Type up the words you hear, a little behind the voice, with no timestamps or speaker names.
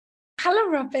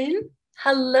Hello, Robin.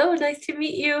 Hello, nice to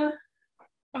meet you.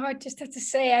 Oh, I just have to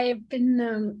say, I have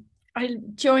been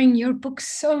enjoying your books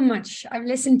so much. I've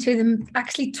listened to them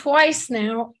actually twice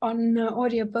now on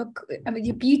audiobook with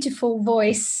your beautiful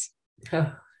voice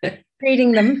Oh,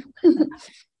 reading them.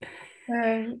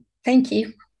 Thank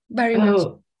you very much.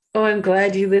 oh, I'm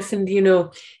glad you listened.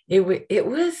 It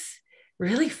was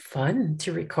really fun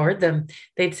to record them.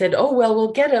 They'd said, "Oh, well,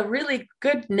 we'll get a really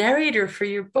good narrator for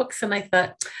your books." And I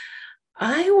thought,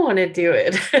 I want to do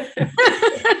it.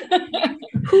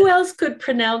 Who else could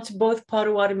pronounce both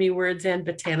Potawatomi words and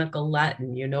botanical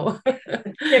Latin?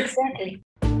 Exactly.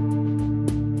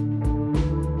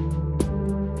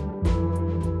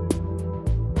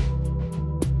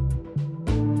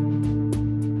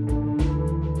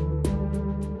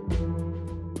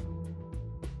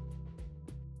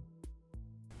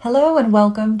 Hello and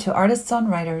welcome to Artists on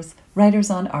Writers, Writers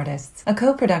on Artists, a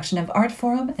co-production of Art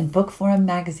Forum and Book Forum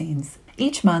magazines.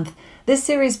 Each month, this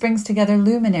series brings together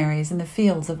luminaries in the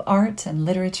fields of art and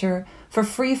literature for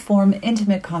free-form,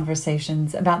 intimate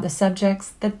conversations about the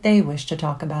subjects that they wish to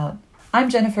talk about. I'm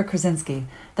Jennifer Krasinski,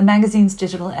 the magazine's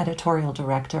digital editorial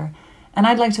director, and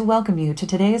I'd like to welcome you to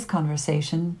today's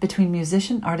conversation between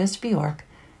musician-artist Bjork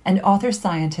and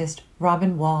author-scientist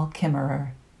Robin Wall Kimmerer.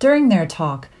 During their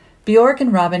talk, Bjork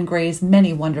and Robin graze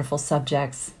many wonderful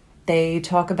subjects. They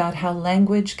talk about how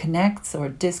language connects or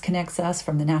disconnects us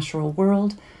from the natural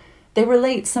world. They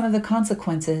relate some of the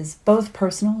consequences, both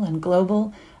personal and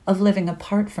global, of living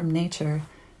apart from nature.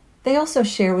 They also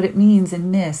share what it means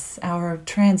in this, our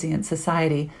transient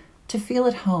society, to feel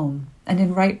at home and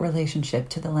in right relationship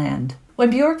to the land. When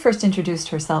Bjork first introduced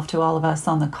herself to all of us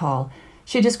on the call,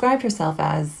 she described herself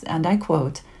as, and I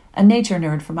quote, a nature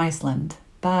nerd from Iceland.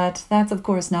 But that's of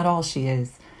course not all she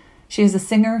is. She is a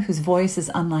singer whose voice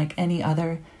is unlike any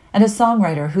other, and a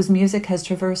songwriter whose music has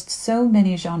traversed so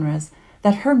many genres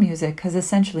that her music has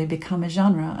essentially become a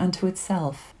genre unto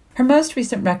itself. Her most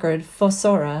recent record,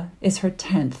 Fossora, is her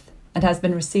 10th, and has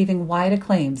been receiving wide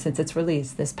acclaim since its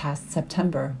release this past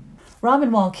September.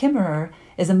 Robin Wall Kimmerer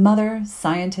is a mother,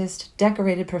 scientist,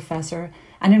 decorated professor,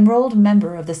 and enrolled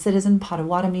member of the Citizen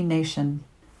Potawatomi Nation.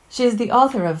 She is the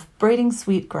author of Braiding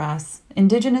Sweetgrass,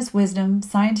 Indigenous Wisdom,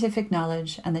 Scientific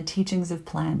Knowledge, and the Teachings of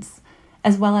Plants,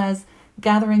 as well as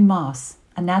Gathering Moss,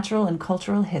 A Natural and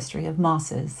Cultural History of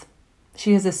Mosses.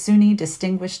 She is a SUNY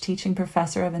Distinguished Teaching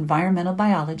Professor of Environmental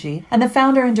Biology and the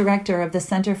founder and director of the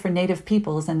Center for Native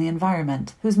Peoples and the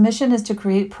Environment, whose mission is to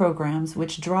create programs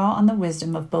which draw on the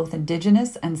wisdom of both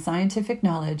Indigenous and scientific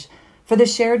knowledge for the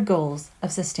shared goals of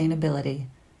sustainability.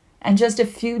 And just a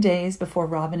few days before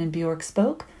Robin and Bjork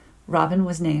spoke, Robin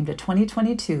was named a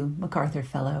 2022 MacArthur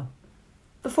Fellow.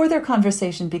 Before their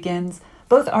conversation begins,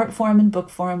 both Art Forum and Book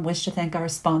Forum wish to thank our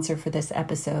sponsor for this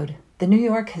episode, the New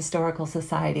York Historical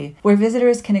Society, where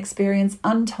visitors can experience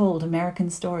untold American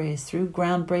stories through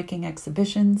groundbreaking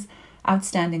exhibitions,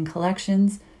 outstanding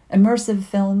collections, immersive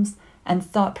films, and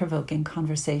thought-provoking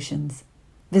conversations.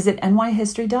 Visit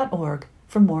nyhistory.org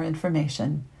for more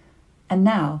information. And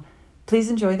now, please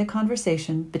enjoy the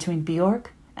conversation between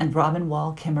Bjork and Robin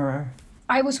Wall Kimmerer.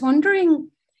 I was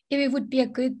wondering if it would be a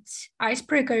good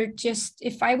icebreaker, just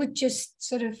if I would just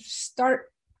sort of start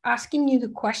asking you the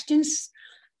questions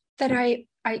that I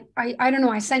don't know,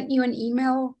 I sent you an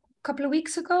email a couple of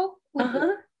weeks ago.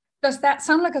 Uh-huh. Does that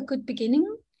sound like a good beginning?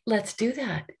 Let's do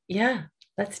that. Yeah,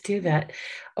 let's do that.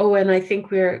 Oh, and I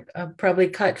think we're probably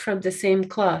cut from the same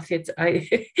cloth.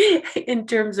 In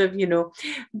terms of,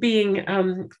 being,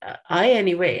 I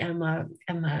anyway am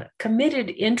a committed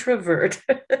introvert.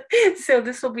 So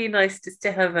this will be nice just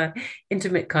to have an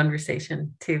intimate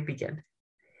conversation to begin.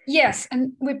 Yes,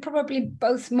 and we're probably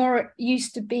both more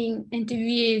used to being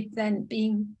interviewed than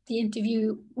being the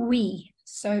interviewee.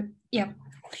 So, yeah.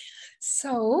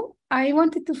 So I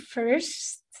wanted to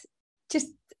first just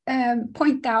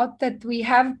point out that we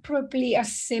have probably a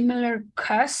similar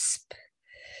cusp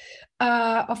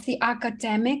of the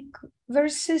academic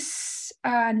versus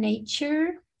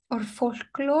nature or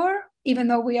folklore, even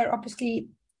though we are obviously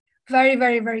very,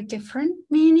 very, very different,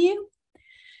 me and you.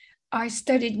 I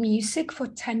studied music for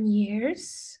 10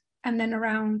 years, and then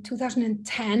around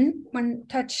 2010, when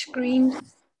touchscreen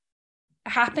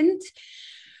happened,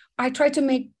 I tried to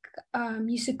make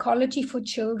musicology for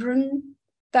children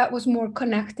that was more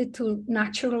connected to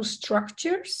natural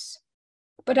structures.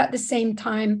 But at the same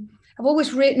time, I've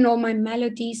always written all my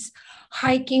melodies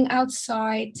hiking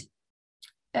outside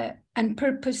and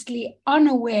purposely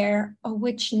unaware of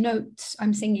which notes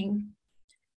I'm singing.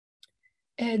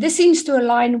 This seems to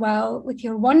align well with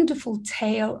your wonderful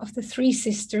tale of the three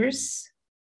sisters,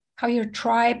 how your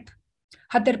tribe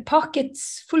had their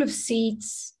pockets full of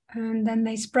seeds and then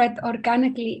they spread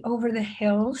organically over the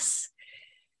hills.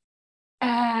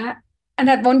 And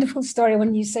that wonderful story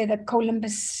when you say that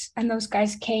Columbus and those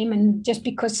guys came, and just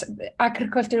because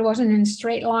agriculture wasn't in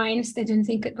straight lines, they didn't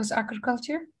think it was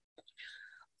agriculture.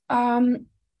 And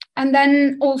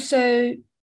then also,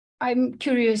 I'm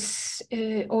curious,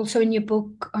 also in your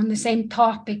book on the same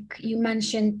topic, you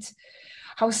mentioned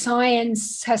how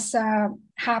science has a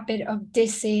habit of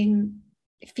dissing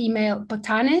female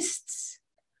botanists.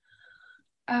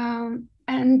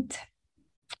 And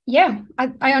yeah,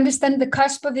 I understand the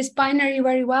cusp of this binary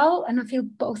very well, and I feel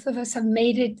both of us have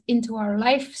made it into our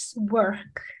life's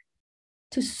work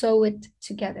to sew it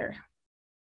together.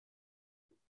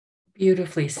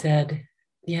 Beautifully said.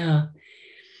 Yeah.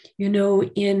 You know,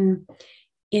 in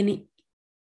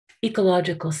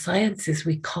ecological sciences,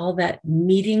 we call that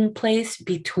meeting place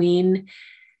between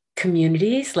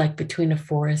communities, like between a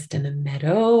forest and a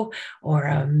meadow, or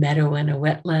a meadow and a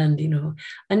wetland, you know,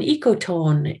 an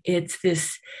ecotone. It's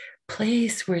this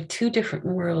place where two different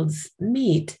worlds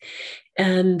meet.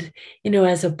 And, you know,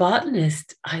 as a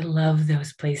botanist, I love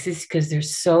those places because they're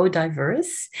so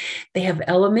diverse. They have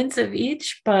elements of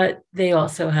each, but they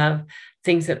also have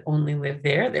things that only live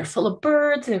there. They're full of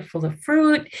birds, they're full of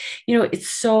fruit. You know, it's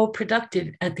so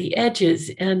productive at the edges.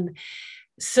 And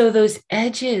so those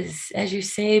edges, as you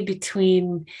say,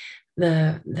 between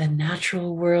the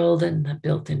natural world and the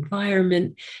built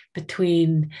environment,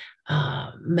 between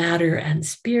matter and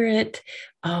spirit,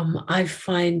 I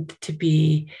find to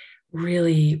be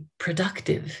really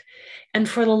productive. And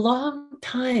for a long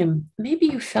time, maybe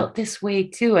you felt this way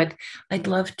too. I'd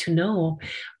love to know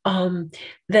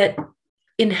that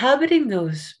inhabiting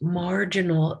those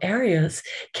marginal areas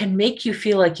can make you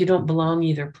feel like you don't belong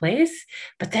either place,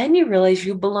 but then you realize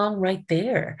you belong right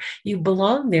there. You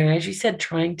belong there, as you said,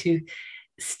 trying to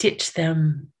stitch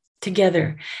them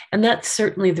together. And that's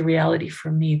certainly the reality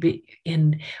for me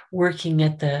in working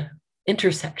at the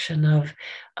intersection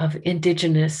of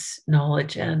Indigenous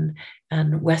knowledge and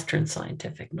Western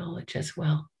scientific knowledge as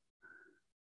well.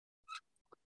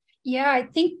 Yeah, I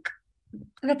think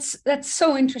that's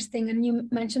so interesting, and you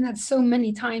mentioned that so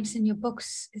many times in your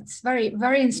books. It's very,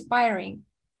 very inspiring.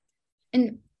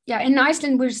 And yeah, in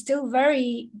Iceland we're still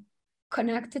very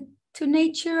connected to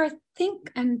nature, I think,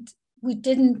 and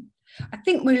I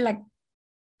think we're like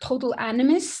total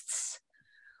animists.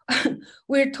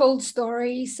 We're told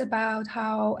stories about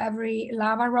how every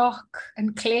lava rock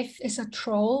and cliff is a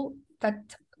troll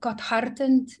that got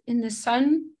hardened in the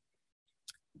sun.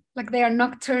 Like they are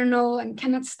nocturnal and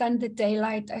cannot stand the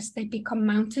daylight as they become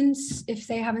mountains if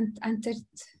they haven't entered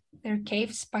their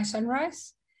caves by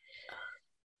sunrise.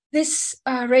 This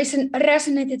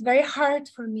resonated very hard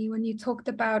for me when you talked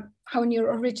about how in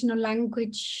your original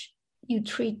language you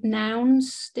treat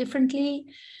nouns differently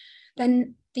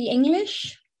than the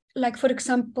English. Like, for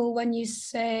example, when you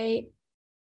say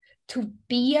to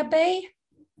be a bay,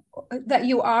 that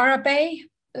you are a bay,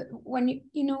 when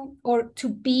you know, or to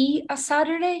be a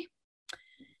Saturday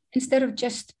instead of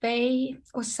just bay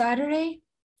or Saturday.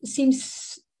 It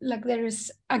seems like there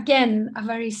is again a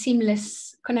very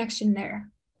seamless connection there.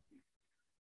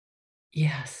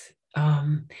 Yes.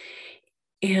 And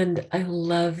I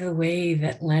love the way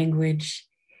that language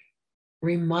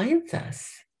reminds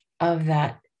us of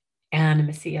that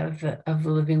animacy of the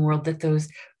living world, that those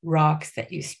rocks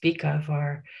that you speak of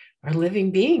are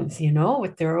living beings, you know,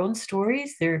 with their own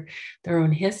stories, their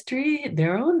own history,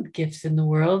 their own gifts in the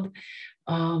world.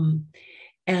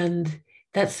 And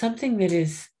that's something that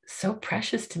is so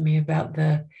precious to me about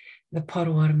the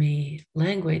Potawatomi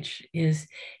language is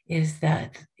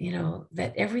that, you know,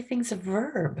 that everything's a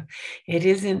verb. It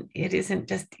isn't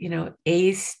just, you know,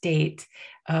 a state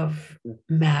of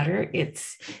matter. It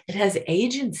has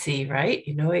agency, right?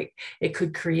 You know, it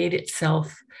could create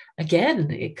itself again.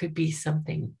 It could be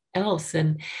something else.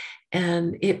 And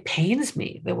it pains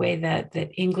me the way that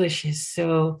English is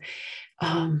so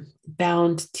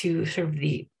bound to sort of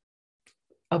the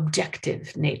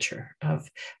objective nature of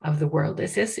the world,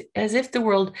 as if the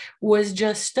world was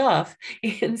just stuff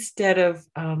instead of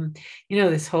you know,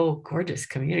 this whole gorgeous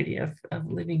community of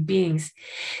living beings.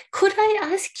 Could I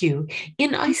ask you,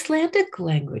 in Icelandic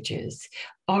languages,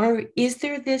 is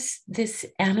there this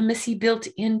animacy built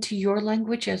into your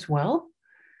language as well?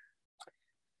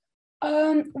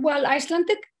 Well,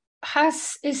 Icelandic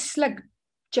is like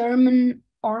German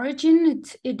origin.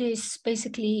 It is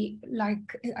basically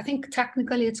like, I think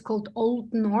technically it's called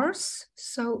Old Norse,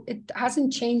 so it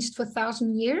hasn't changed for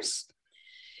 1,000 years.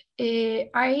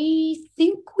 I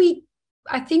think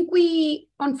we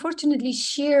unfortunately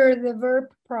share the verb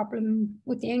problem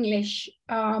with the English.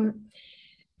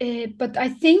 but I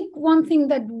think one thing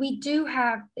that we do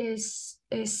have is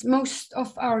most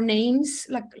of our names,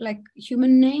 like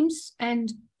human names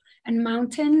and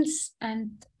mountains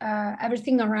and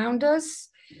everything around us,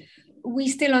 we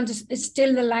still it's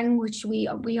still the language we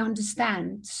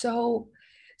understand. So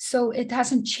it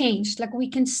hasn't changed. Like we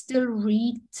can still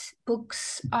read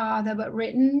books that were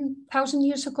written 1,000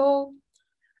 years ago,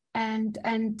 and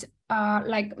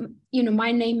like, you know,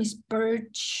 my name is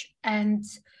Birch, and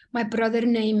my brother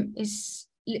name is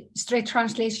straight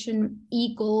translation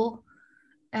Eagle,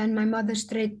 and my mother's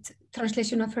straight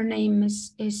translation of her name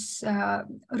is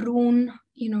Rune,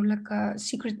 you know, like a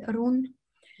secret rune.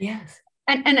 Yes.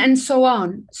 And so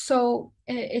on. So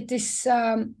it is,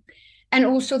 and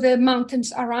also the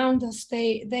mountains around us,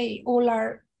 they all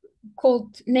are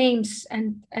called names,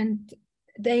 and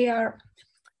they are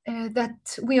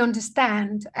that we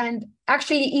understand. And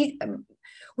actually,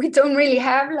 we don't really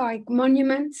have like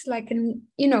monuments like in,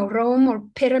 you know, Rome, or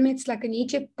pyramids like in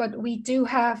Egypt, but we do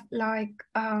have like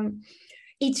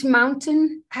each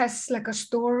mountain has like a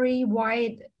story,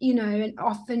 why, you know, and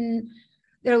often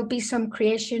there'll be some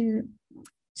creation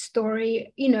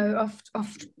story, you know,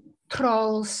 of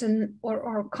trolls and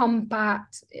or combat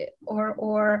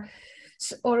or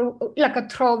like a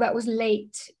troll that was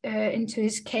late into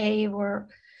his cave, or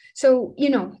so, you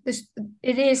know, this,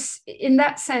 it is, in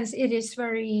that sense, it is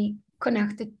very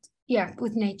connected, yeah,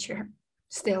 with nature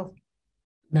still.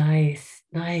 Nice,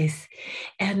 nice.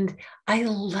 And I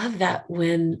love that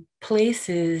when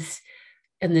places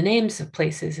and the names of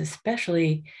places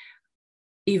especially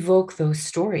evoke those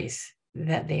stories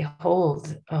that they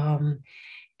hold. And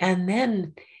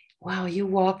then, wow, you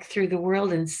walk through the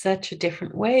world in such a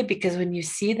different way, because when you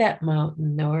see that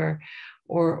mountain or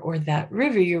that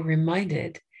river, you're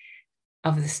reminded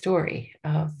of the story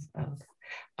of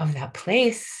that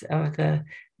place, of the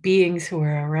beings who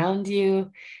are around you.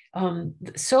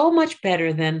 So much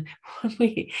better than when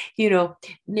we, you know,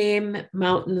 name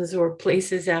mountains or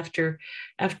places after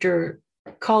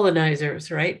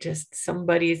colonizers, right? Just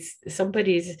somebody's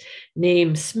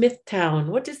name,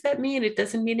 Smithtown. What does that mean? It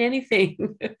doesn't mean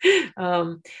anything.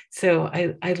 So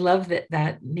I love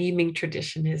that naming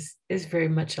tradition is very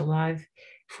much alive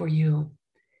for you.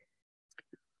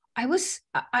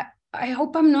 I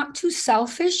hope I'm not too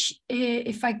selfish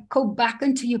if I go back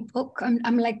into your book.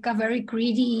 I'm like a very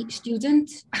greedy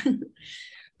student,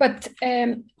 but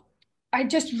I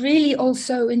just really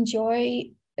also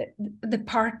enjoy the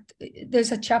part.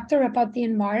 There's a chapter about the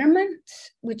environment,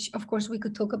 which of course we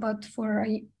could talk about for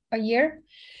a year.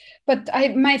 But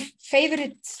my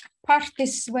favorite part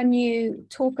is when you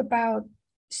talk about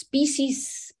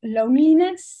species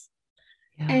loneliness,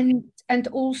 Yeah. and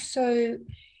also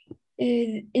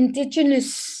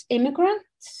indigenous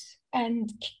immigrants,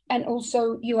 and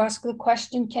also you ask the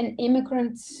question, can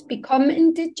immigrants become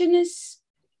indigenous,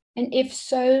 and if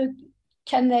so,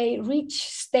 can they reach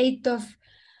state of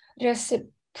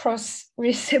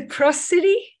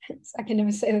reciprocity? I can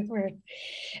never say that word.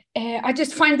 I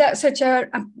just find that such a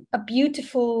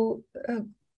beautiful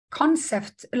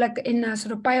concept, like in a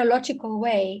sort of biological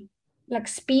way, like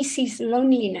species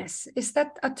loneliness. Is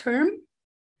that a term?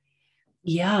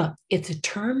 Yeah, it's a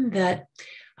term that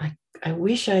I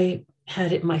wish I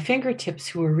had at my fingertips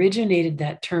who originated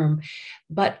that term,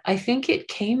 but I think it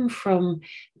came from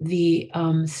the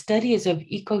studies of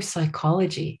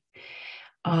ecopsychology,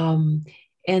 and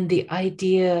the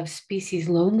idea of species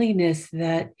loneliness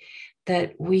that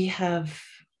we have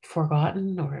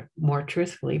forgotten, or more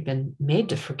truthfully been made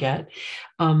to forget,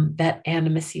 that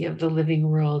animacy of the living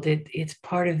world. It's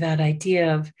part of that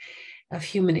idea of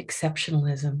human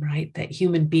exceptionalism, right? That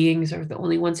human beings are the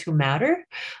only ones who matter,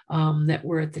 that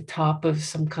we're at the top of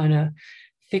some kind of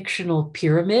fictional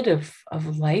pyramid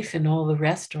of life, and all the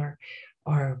rest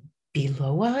are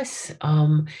below us.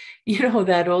 You know,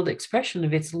 that old expression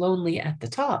of it's lonely at the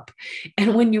top.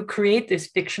 And when you create this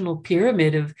fictional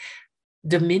pyramid of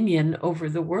dominion over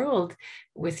the world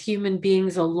with human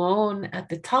beings alone at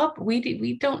the top,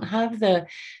 we don't have the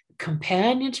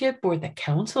companionship or the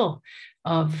counsel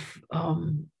of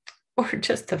or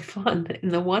just the fun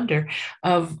and the wonder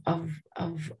of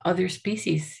other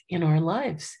species in our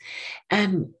lives.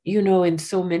 And you know, in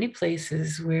so many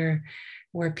places where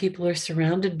people are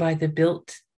surrounded by the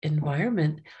built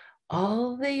environment,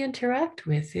 all they interact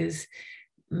with is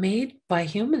made by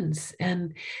humans,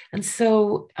 and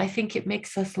so I think it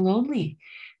makes us lonely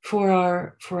for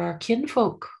our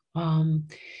kinfolk,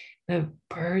 the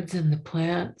birds and the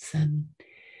plants, and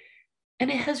and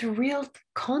it has real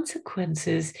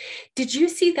consequences. Did you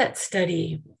see that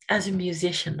study as a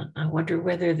musician? I wonder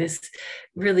whether this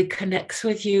really connects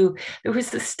with you. There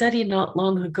was a study not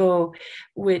long ago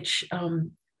which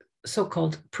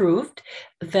so-called proved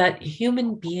that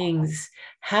human beings'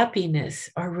 happiness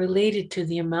are related to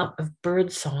the amount of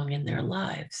birdsong in their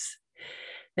lives.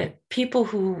 That people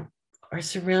who are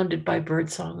surrounded by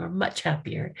birdsong are much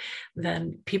happier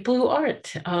than people who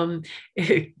aren't.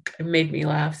 It made me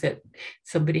laugh that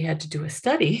somebody had to do a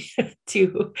study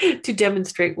to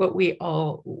demonstrate what we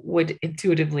all would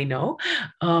intuitively know.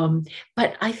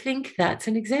 But I think that's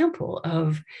an example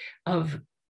of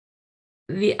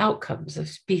the outcomes of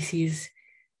species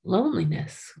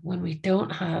loneliness when we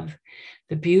don't have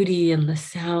the beauty and the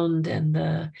sound and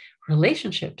the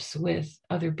relationships with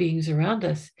other beings around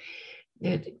us.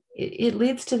 It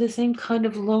leads to the same kind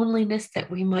of loneliness that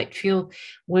we might feel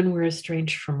when we're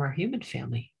estranged from our human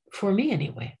family, for me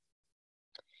anyway.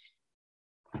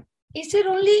 Is it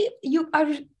only you are,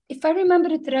 if I remember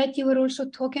it right, you were also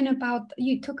talking about,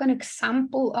 you took an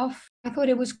example of, I thought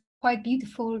it was quite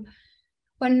beautiful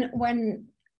when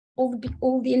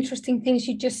all the interesting things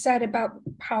you just said about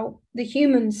how the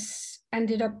humans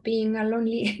ended up being a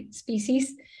lonely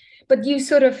species, but you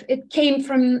sort of, it came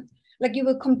from, like you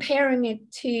were comparing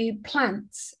it to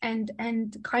plants and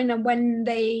kind of when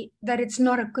that it's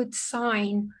not a good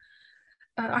sign.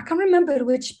 I can't remember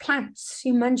which plants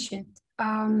you mentioned,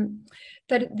 that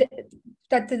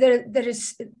there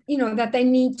is, that they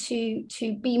need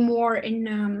to be more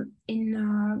in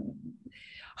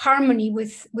harmony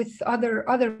with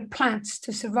other plants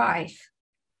to survive.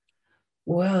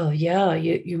 Well, yeah,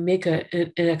 you make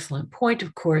an excellent point,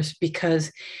 of course,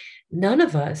 because none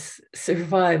of us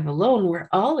survive alone. We're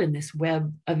all in this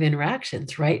web of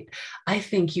interactions, right? I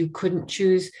think you couldn't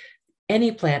choose any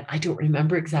plant. I don't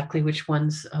remember exactly which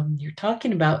ones you're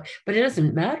talking about, but it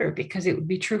doesn't matter because it would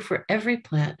be true for every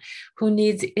plant who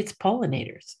needs its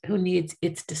pollinators, who needs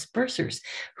its dispersers,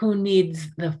 who needs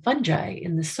the fungi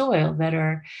in the soil that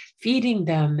are feeding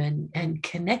them and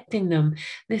connecting them.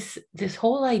 This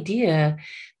whole idea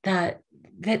that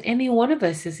any one of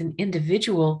us is an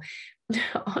individual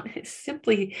is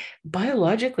simply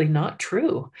biologically not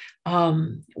true.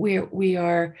 We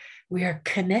are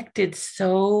connected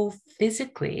so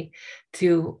physically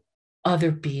to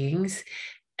other beings,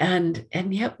 and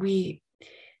yet we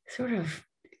sort of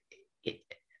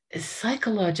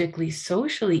psychologically,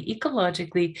 socially,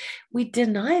 ecologically, we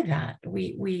deny that.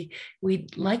 We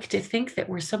like to think that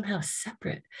we're somehow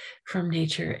separate from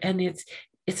nature, and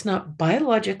it's not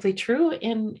biologically true,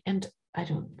 and I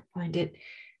don't find it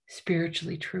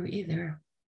spiritually true either.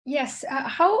 Yes.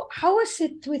 How is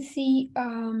it with the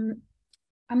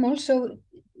I'm also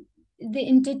the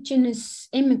indigenous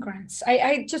immigrants?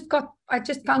 I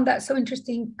just found that so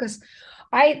interesting because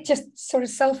I just sort of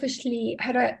selfishly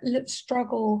had a little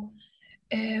struggle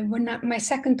when my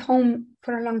second home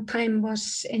for a long time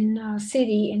was in a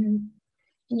city in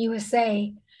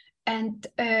USA, and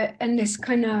this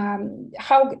kind of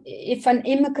how if an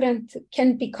immigrant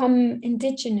can become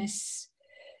indigenous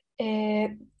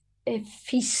if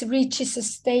he reaches a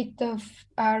state of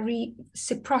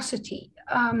reciprocity.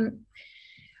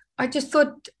 I just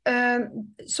thought,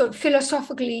 so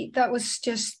philosophically, that was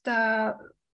just,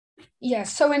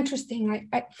 so interesting.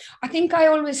 I think I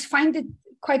always find it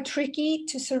quite tricky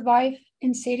to survive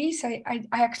in cities. I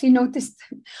actually noticed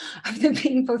after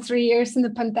being for 3 years in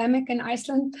the pandemic in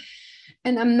Iceland,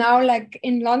 and I'm now like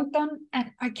in London, and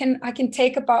I can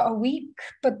take about a week,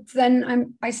 but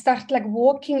then I start like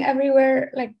walking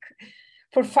everywhere, like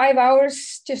for 5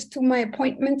 hours just to my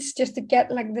appointments, just to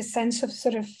get like the sense of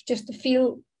sort of just to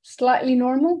feel slightly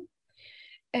normal.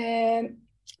 And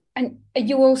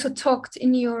you also talked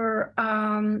in your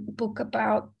book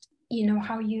about,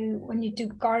 how when you do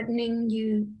gardening,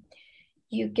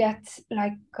 you get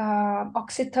like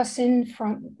oxytocin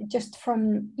from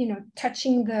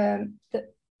touching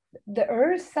the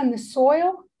earth and the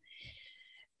soil.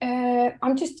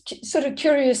 I'm just sort of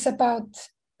curious about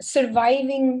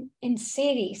surviving in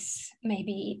cities,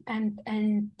 maybe, and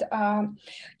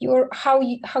how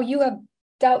you have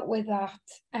dealt with that.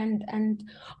 And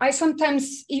I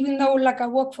sometimes, even though like I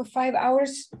walk for 5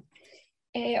 hours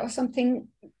or something,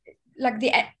 like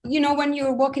when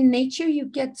you walk in nature, you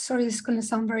get, sorry, this is going to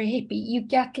sound very hippie, you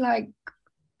get like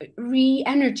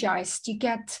re-energized, you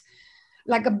get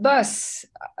like a buzz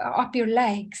up your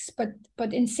legs, but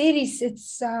in cities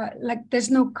it's like there's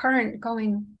no current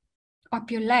going up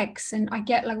your legs, and I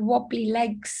get like wobbly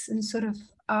legs and sort of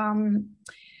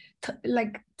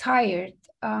like tired.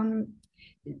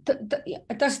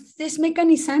 Does this make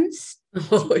any sense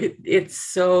Oh, it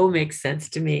so makes sense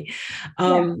to me.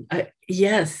 Yeah.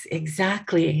 Yes,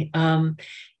 exactly.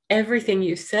 Everything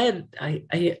you said,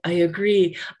 I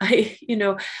agree.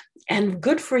 And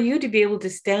good for you to be able to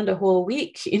stand a whole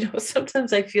week.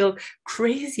 Sometimes I feel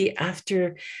crazy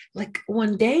after like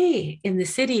one day in the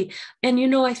city. And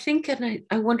I think, and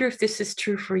I wonder if this is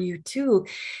true for you too.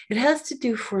 It has to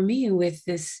do for me with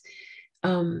this,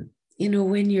 when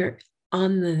you're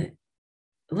on the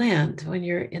land, when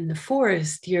you're in the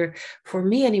forest, for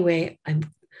me anyway, I'm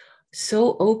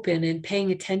so open and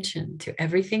paying attention to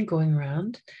everything going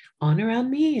around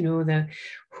me, the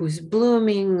who's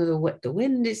blooming, what the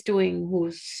wind is doing,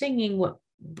 who's singing, what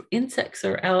insects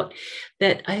are out,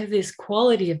 that I have this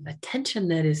quality of attention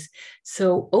that is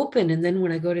so open. And then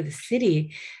when I go to the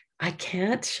city, I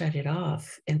can't shut it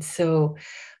off. And so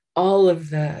all of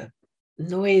the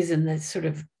noise and the sort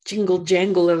of jingle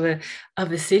jangle of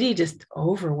a city just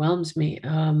overwhelms me.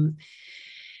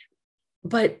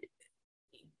 But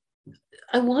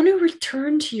I want to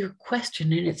return to your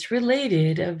question, and it's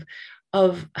related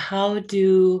of how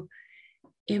do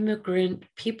immigrant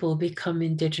people become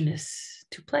indigenous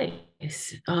to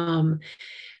place?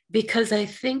 Because I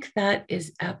think that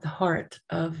is at the heart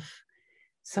of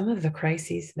some of the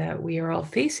crises that we are all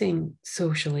facing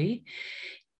socially,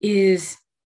 is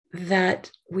that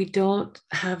we don't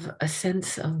have a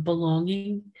sense of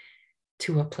belonging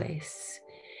to a place.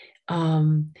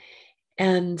 And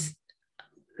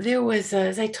there was,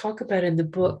 as I talk about in the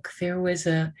book, there was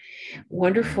a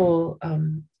wonderful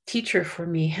teacher for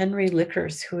me, Henry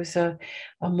Lickers, who was a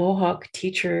Mohawk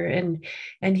teacher. And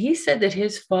he said that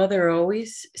his father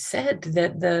always said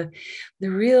that the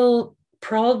real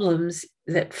problems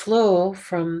that flow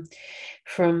from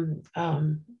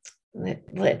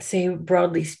let's say,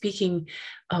 broadly speaking,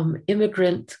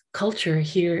 immigrant culture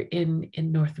here in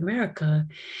North America,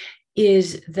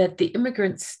 is that the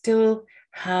immigrants still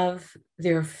have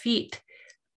their feet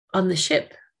on the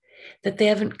ship, that they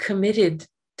haven't committed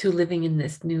to living in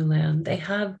this new land. They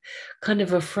have kind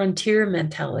of a frontier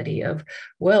mentality of,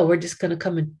 well, we're just going to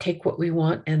come and take what we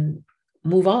want and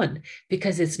move on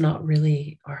because it's not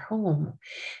really our home.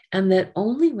 And that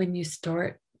only when you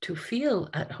start to feel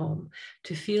at home,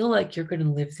 to feel like you're going to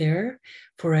live there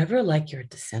forever, like your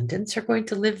descendants are going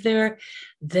to live there,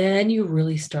 then you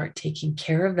really start taking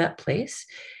care of that place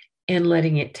and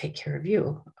letting it take care of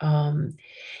you.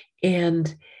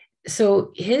 And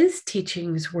so his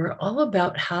teachings were all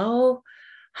about how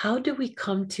do we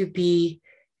come to be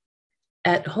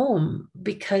at home?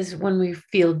 Because when we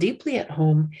feel deeply at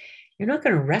home, you're not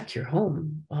going to wreck your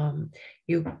home.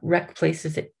 You wreck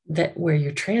places that where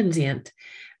you're transient.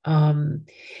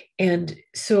 And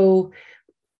so,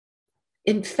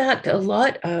 in fact, a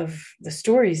lot of the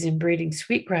stories in Braiding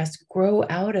Sweetgrass grow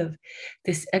out of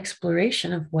this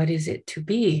exploration of what is it to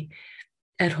be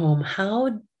at home?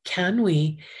 How can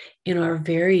we, in our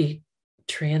very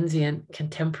transient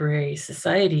contemporary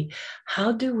society,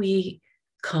 how do we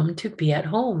come to be at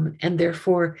home and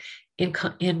therefore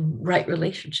in right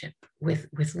relationship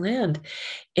with land?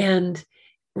 And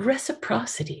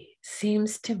reciprocity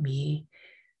seems to me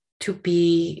to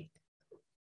be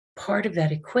part of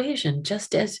that equation,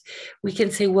 just as we can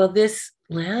say, well, this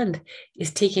land is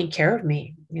taking care of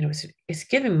me, it's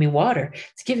giving me water,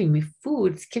 it's giving me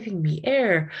food, it's giving me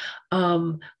air.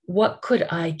 What could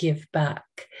I give back?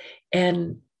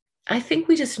 And I think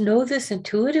we just know this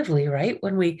intuitively, right?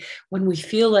 When we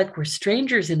feel like we're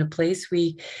strangers in a place,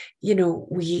 we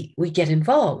get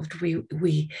involved.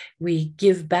 We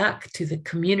give back to the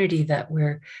community that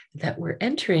we're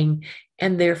entering,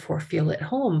 and therefore feel at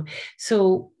home.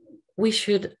 So we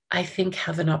should, I think,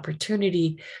 have an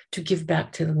opportunity to give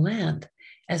back to the land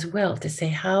as well, to say,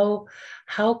 how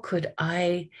could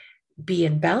I be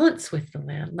in balance with the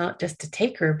land, not just a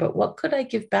taker, but what could I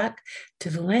give back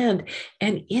to the land?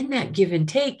 And in that give and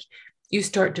take, you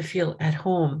start to feel at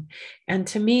home. And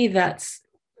to me, that's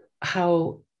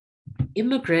how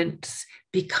immigrants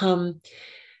become,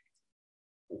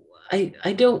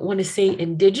 I don't want to say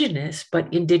indigenous,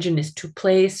 but indigenous to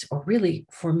place, or really,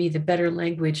 for me, the better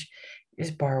language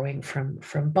is borrowing from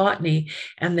botany.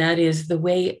 And that is the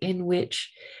way in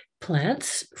which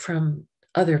plants from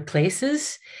other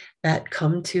places that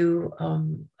come to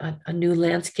a new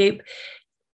landscape,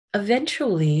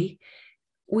 eventually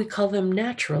we call them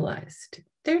naturalized.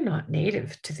 They're not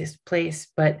native to this place,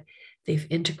 but they've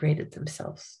integrated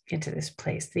themselves into this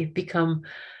place. They've become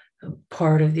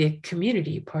part of the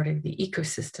community, part of the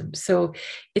ecosystem. So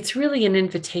it's really an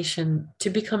invitation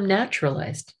to become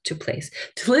naturalized to place,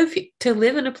 to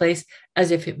live in a place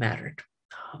as if it mattered.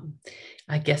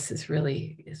 I guess is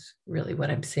really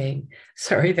what I'm saying.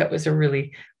 Sorry, that was a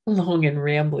really long and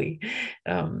rambly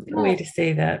way to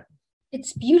say that.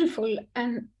 It's beautiful,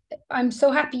 and I'm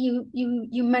so happy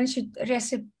you mentioned I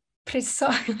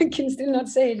can still not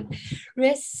say it.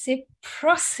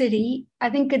 Reciprocity. I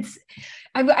think it's.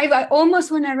 I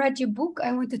almost, when I read your book,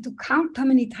 I wanted to count how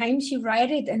many times you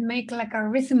write it and make like a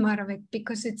rhythm out of it,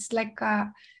 because it's like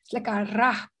a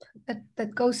rap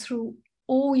that goes through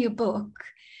all your book.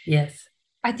 Yes.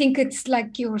 I think it's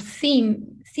like your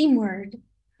theme word.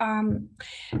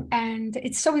 And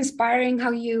it's so inspiring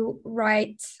how you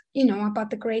write,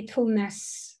 about the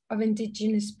gratefulness of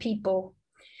Indigenous people,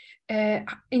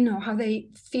 how they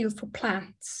feel for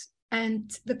plants,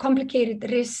 and the complicated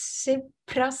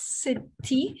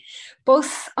reciprocity,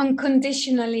 both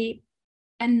unconditionally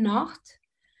and not.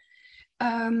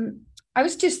 I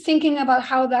was just thinking about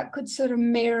how that could sort of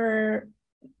mirror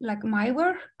like my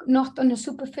work, not on a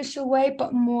superficial way,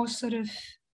 but more sort of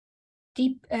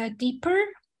deeper.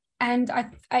 And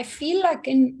I feel like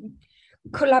in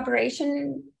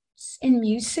collaboration in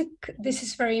music, this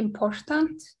is very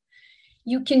important.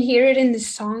 You can hear it in the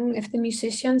song if the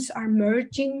musicians are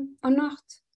merging or not.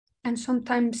 And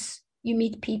sometimes you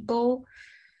meet people,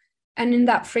 and in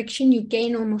that friction, you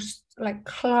gain almost like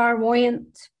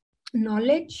clairvoyant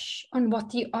knowledge on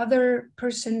what the other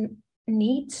person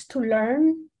needs to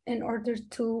learn in order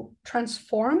to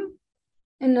transform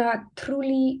in a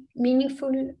truly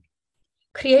meaningful,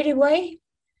 creative way.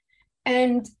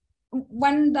 And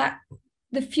when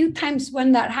the few times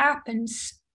when that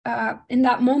happens, in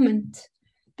that moment,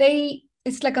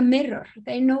 it's like a mirror.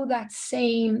 They know that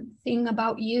same thing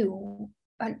about you,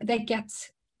 and they get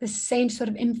the same sort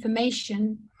of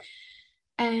information.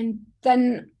 And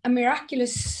then a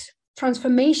miraculous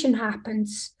transformation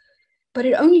happens, but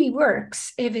it only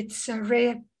works if it's a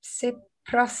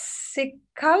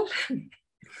reciprocal,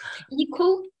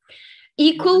 equal,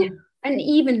 and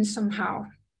even somehow.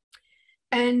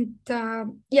 And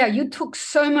you talk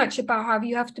so much about how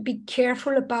you have to be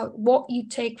careful about what you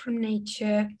take from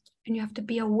nature, and you have to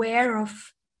be aware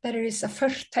of that there is a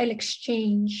fertile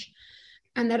exchange,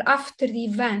 and that after the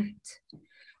event,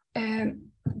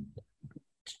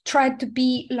 try to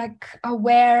be like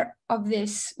aware of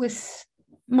this with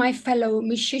my fellow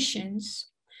musicians.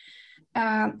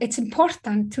 It's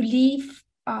important to leave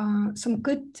some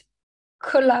good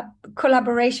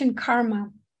collaboration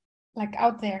karma like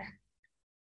out there.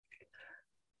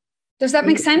 Does that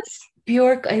make sense?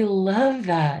 Bjork, I love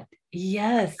that.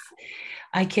 Yes,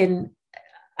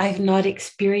 I've not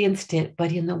experienced it,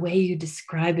 but in the way you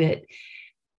describe it,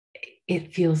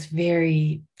 it feels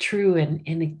very true,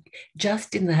 and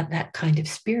just in that kind of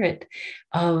spirit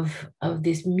of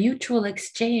this mutual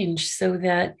exchange, so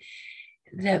that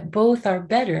both are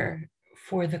better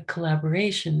for the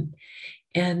collaboration.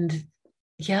 And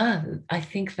yeah, I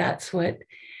think that's what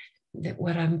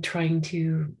I'm trying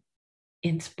to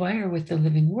inspire with the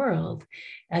living world,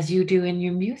 as you do in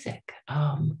your music,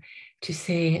 to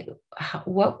say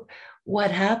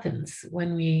what happens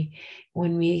when we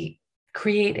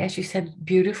create, as you said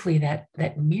beautifully,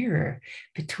 that mirror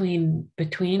between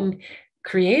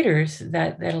creators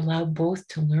that allow both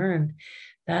to learn.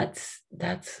 That's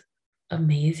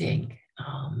amazing.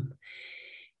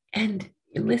 And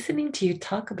listening to you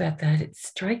talk about that, it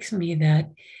strikes me that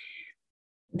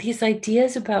these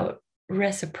ideas about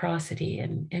reciprocity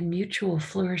and mutual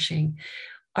flourishing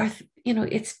are,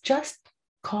 it's just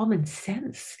common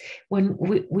sense when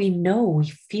we know, we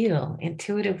feel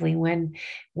intuitively when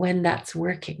that's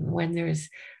working, when there's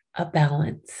a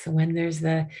balance, when there's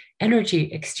the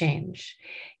energy exchange,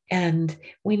 and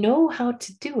we know how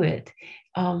to do it,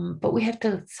 but we have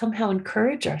to somehow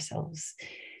encourage ourselves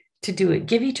to do it,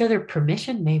 give each other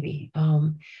permission maybe,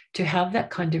 to have that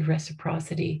kind of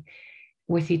reciprocity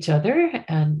with each other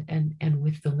and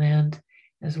with the land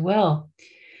as well.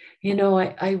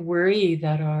 I worry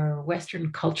that our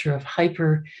Western culture of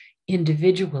hyper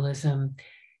individualism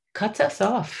cuts us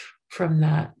off from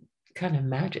that kind of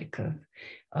magic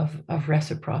of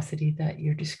reciprocity that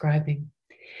you're describing.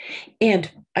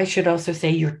 And I should also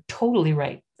say, you're totally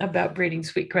right about Braiding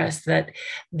Sweetgrass, that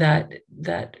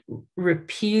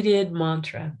repeated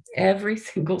mantra. Every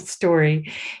single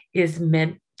story is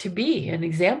meant to be an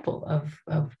example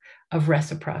of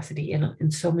reciprocity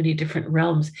in so many different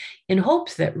realms, in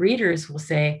hopes that readers will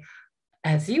say,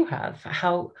 as you have,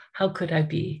 how could I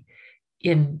be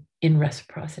in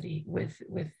reciprocity with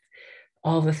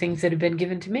all the things that have been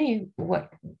given to me? What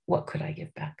could I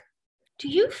give back? Do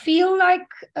you feel like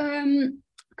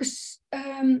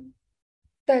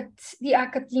that the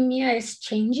academia is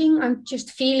changing? I'm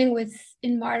just feeling with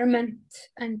environment,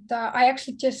 and I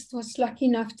actually just was lucky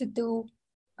enough to do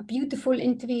a beautiful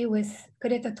interview with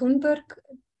Greta Thunberg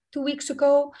 2 weeks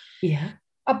ago. Yeah.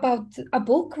 About a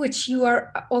book which you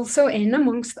are also in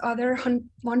amongst other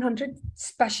 100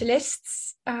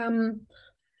 specialists. And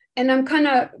I'm kind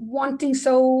of wanting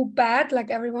so bad, like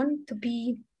everyone, to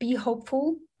be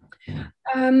hopeful.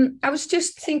 I was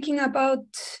just thinking about,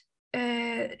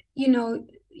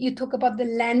 you talk about the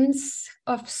lens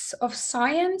of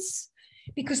science,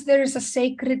 because there is a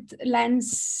sacred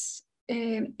lens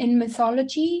in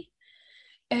mythology,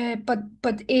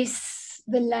 but is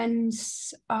the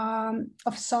lens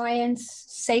of science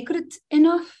sacred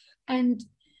enough? And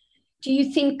do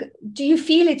you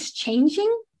feel it's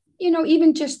changing?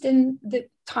 Even just in the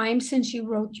time since you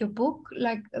wrote your book,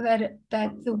 like that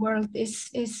the world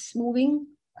is moving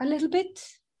a little bit?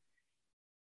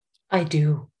 I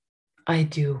do.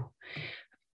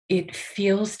 It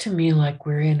feels to me like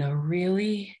we're in a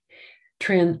really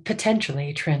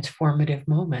potentially transformative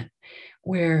moment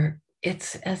where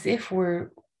it's as if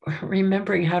we're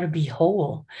remembering how to be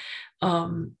whole.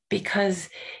 Because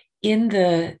in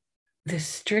the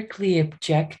strictly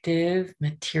objective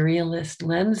materialist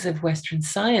lens of Western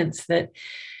science, that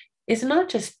is not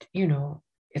just,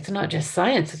 it's not just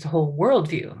science, it's a whole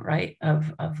worldview, right?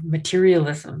 Of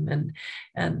materialism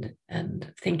and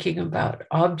thinking about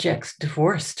objects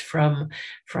divorced from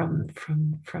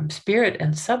spirit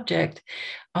and subject.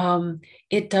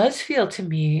 It does feel to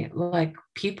me like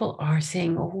people are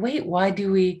saying, oh, wait, why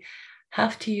do we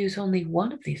have to use only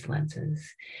one of these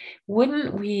lenses?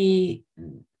 Wouldn't we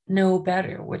know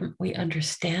better? Wouldn't we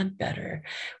understand better?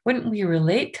 Wouldn't we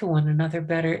relate to one another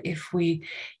better if we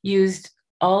used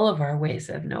all of our ways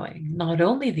of knowing, not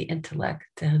only the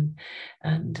intellect and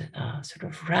sort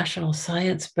of rational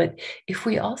science, but if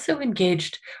we also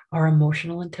engaged our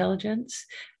emotional intelligence,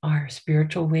 our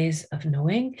spiritual ways of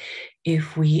knowing,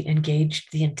 if we engaged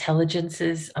the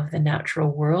intelligences of the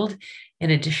natural world in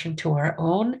addition to our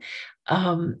own,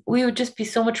 we would just be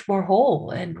so much more whole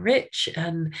and rich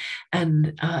and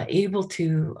able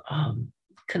to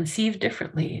conceive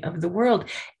differently of the world.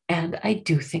 And I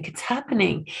do think it's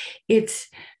happening. It's,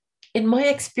 in my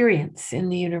experience in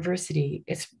the university,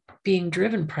 it's being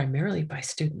driven primarily by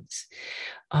students.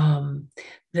 In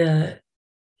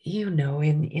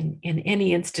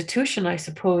any institution, I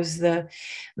suppose the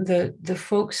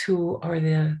folks who are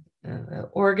the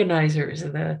organizers,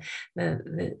 the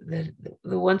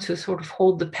ones who sort of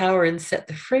hold the power and set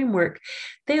the framework,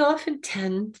 they often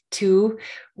tend to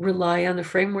rely on the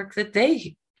framework that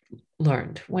they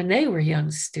learned when they were young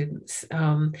students.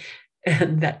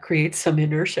 And that creates some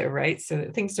inertia, right? So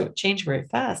that things don't change very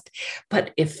fast.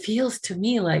 But it feels to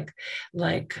me like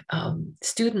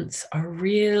students are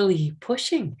really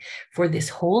pushing for this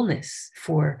wholeness,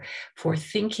 for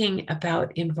thinking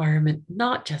about environment,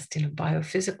 not just in a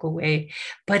biophysical way,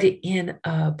 but in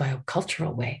a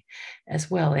biocultural way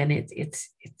as well. And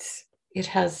it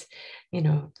has,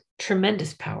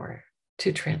 tremendous power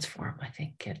to transform. I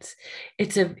think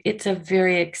it's a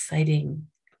very exciting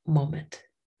moment.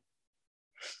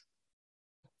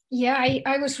 Yeah,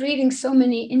 I was reading so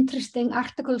many interesting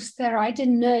articles there. I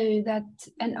didn't know that.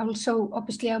 And also,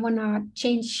 obviously, I want to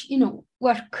change,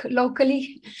 work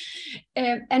locally.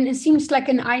 And it seems like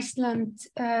in Iceland,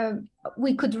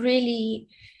 we could really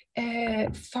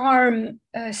farm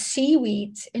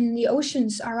seaweed in the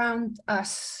oceans around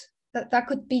us. That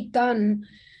could be done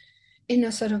in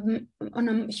a sort of on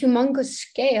a humongous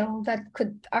scale that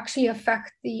could actually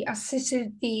affect the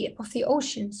acidity of the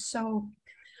oceans. So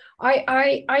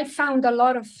I found a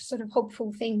lot of sort of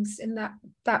hopeful things in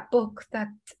that book that,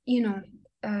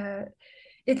 I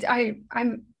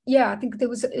think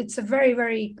it's a very,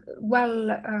 very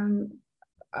well,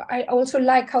 I also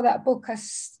like how that book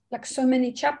has like so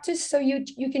many chapters, so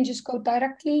you can just go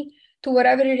directly to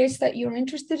whatever it is that you're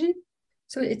interested in.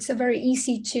 So it's a very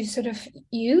easy to sort of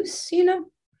use,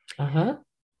 Uh-huh.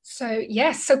 So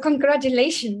yes, so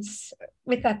congratulations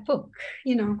with that book.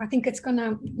 I think it's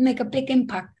gonna make a big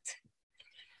impact.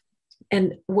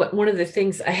 And one of the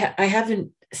things I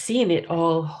haven't seen it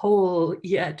all whole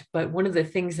yet, but one of the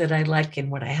things that I like in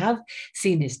what I have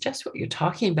seen is just what you're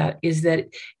talking about, is that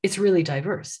it's really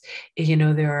diverse.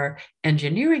 There are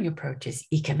engineering approaches,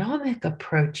 economic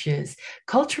approaches,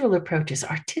 cultural approaches,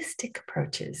 artistic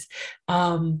approaches,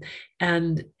 and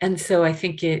so I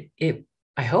think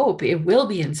I hope it will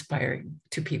be inspiring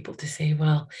to people to say,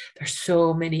 well, there's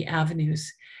so many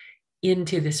avenues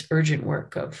into this urgent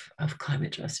work of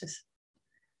climate justice.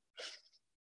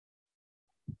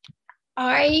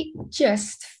 I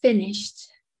just finished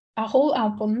a whole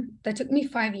album that took me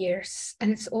 5 years,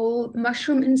 and it's all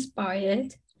mushroom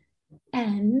inspired.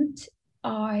 And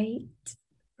I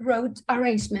wrote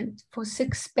arrangement for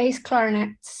 6 bass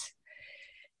clarinets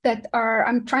that are,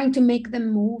 I'm trying to make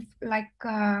them move like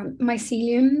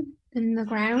mycelium in the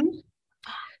ground.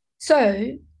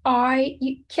 So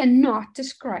you cannot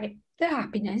describe the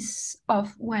happiness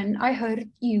of when I heard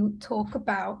you talk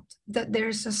about that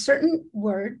there's a certain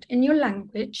word in your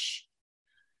language.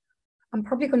 I'm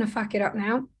probably going to fuck it up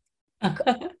now.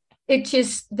 It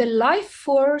is the life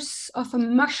force of a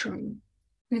mushroom.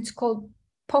 And it's called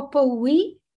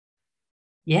popowi.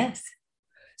 Yes.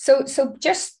 So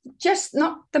just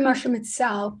not the mushroom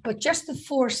itself, but just the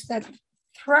force that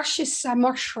thrushes a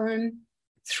mushroom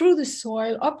through the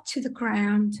soil up to the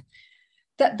ground.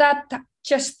 That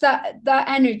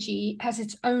energy has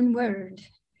its own word.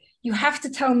 You have to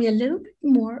tell me a little bit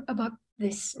more about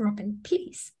this, Robin,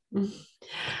 please.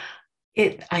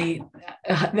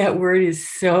 That word is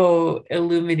so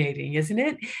illuminating, isn't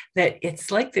it? That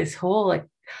it's like this whole like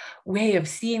way of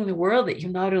seeing the world, that you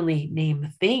not only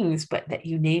name things, but that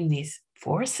you name these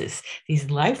forces, these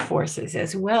life forces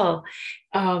as well.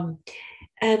 That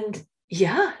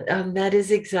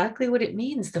is exactly what it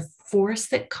means. The force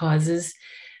that causes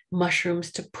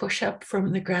mushrooms to push up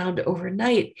from the ground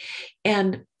overnight.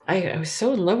 And I was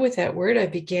so in love with that word. I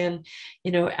began,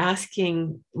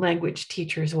 asking language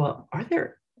teachers, well, are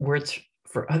there words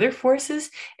for other forces?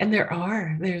 And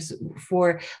there's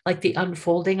for like the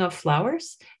unfolding of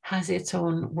flowers has its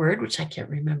own word, which I can't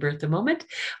remember at the moment.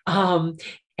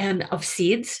 And of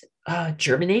seeds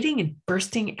germinating and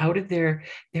bursting out of their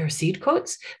seed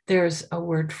coats, there's a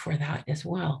word for that as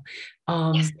well.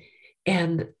 Yes.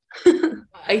 And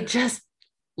I just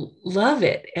love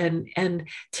it. And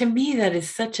to me, that is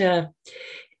such a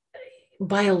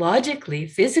biologically,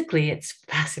 physically, it's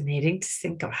fascinating to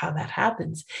think of how that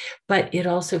happens. But it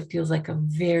also feels like a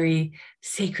very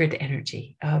sacred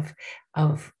energy of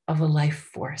a life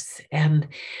force. And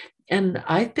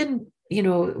I've been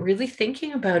really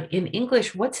thinking about, in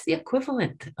English, what's the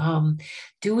equivalent?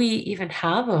 Do we even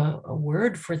have a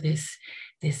word for this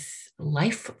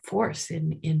life force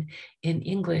in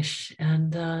English?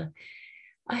 And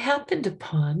I happened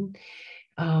upon,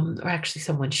 or actually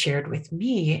someone shared with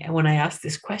me, and when I asked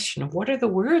this question of what are the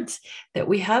words that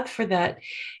we have for that,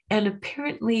 and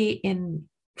apparently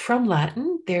from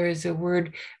Latin there is a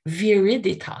word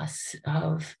viriditas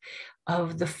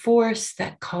of the force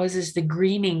that causes the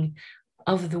greening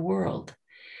of the world.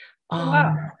 Wow,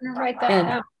 I'm gonna write that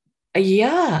down.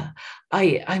 Yeah,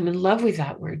 I'm in love with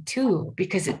that word too,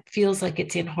 because it feels like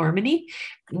it's in harmony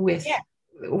with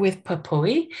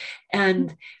Papoi.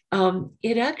 And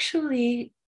it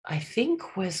actually, I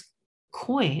think, was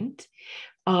coined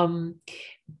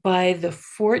by the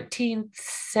 14th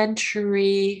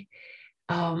century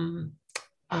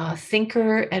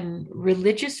thinker and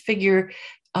religious figure,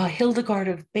 Hildegard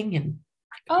of Bingen.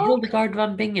 Hildegard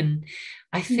von Bingen.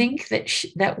 I think that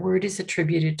that word is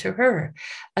attributed to her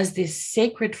as this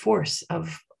sacred force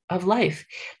of life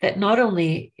that not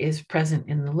only is present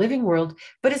in the living world,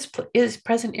 but is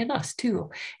present in us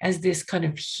too, as this kind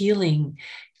of healing,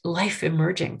 life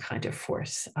emerging kind of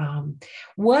force.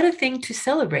 What a thing to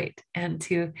celebrate, and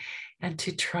to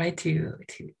try to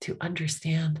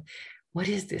understand what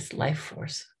is this life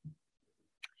force.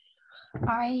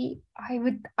 I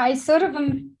sort of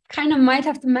kind of might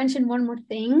have to mention one more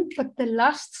thing, but the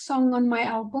last song on my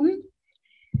album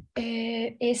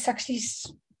is actually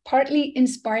partly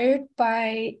inspired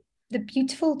by the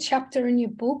beautiful chapter in your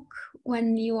book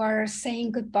when you are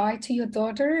saying goodbye to your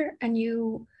daughter and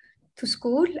to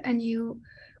school, and you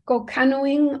go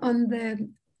canoeing on the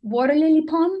water lily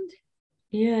pond.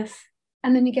 Yes.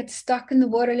 And then you get stuck in the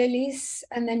water lilies,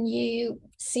 and then you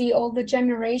see all the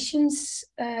generations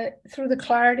through the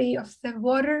clarity of the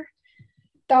water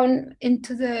down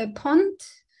into the pond.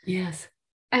 Yes.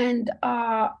 And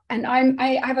I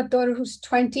have a daughter who's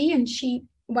 20, and she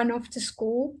went off to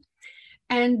school.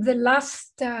 And the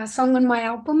last song on my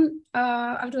album,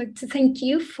 I'd like to thank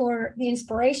you for the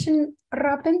inspiration,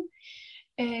 Robin.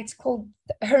 It's called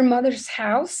Her Mother's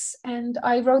House, and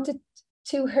I wrote it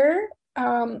to her.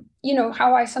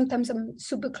 How I sometimes am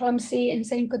super clumsy in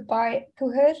saying goodbye to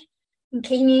her and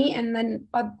clingy, and then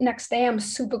next day I'm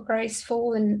super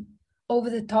graceful and over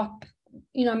the top,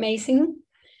 amazing.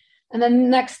 And then the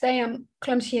next day I'm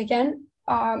clumsy again.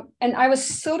 And I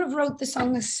wrote the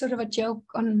song as sort of a joke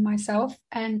on myself.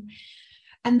 And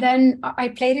then I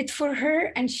played it for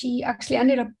her, and she actually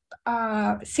ended up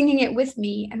singing it with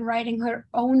me and writing her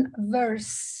own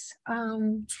verse.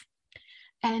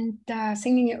 And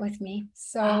singing it with me.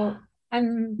 So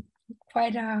I'm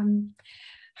quite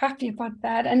happy about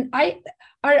that. And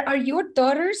are your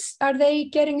daughters, do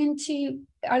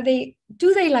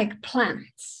they like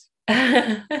plants?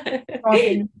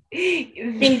 They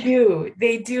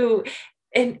do.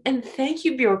 And thank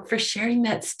you, Bjork, for sharing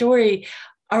that story.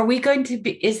 Are we going to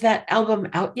be, is that album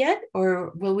out yet,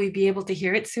 or will we be able to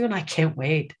hear it soon? I can't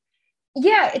wait.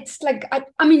 Yeah, it's like,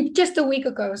 I mean, just a week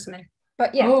ago, isn't it?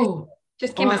 But yeah, Oh,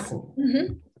 just came out.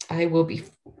 awesome. I will be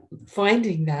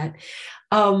finding that.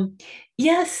 Um,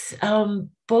 yes,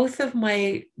 both of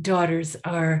my daughters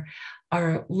are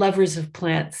lovers of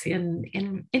plants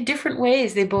in different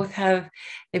ways. They both have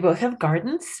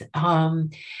gardens,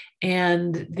 and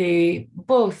they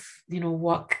both,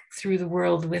 walk through the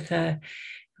world with an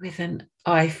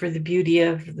eye for the beauty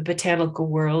of the botanical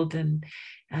world, and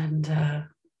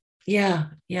yeah,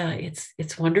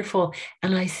 it's wonderful.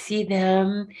 And I see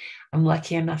them. I'm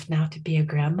lucky enough now to be a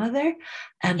grandmother,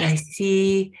 and I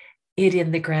see it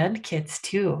in the grandkids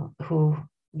too, who,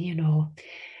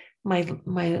 my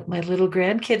little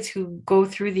grandkids who go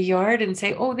through the yard and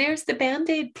say, "Oh, there's the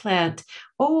Band-Aid plant.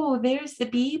 Oh, there's the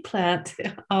bee plant."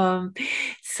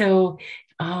 So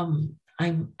I'm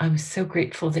so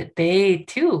grateful that they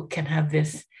too can have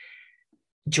this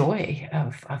joy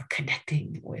of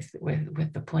connecting with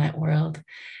the plant world.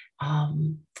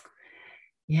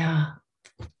 Yeah,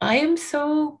 I am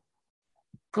so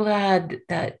glad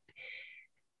that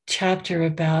chapter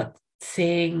about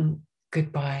saying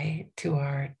goodbye to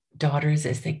our daughters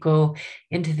as they go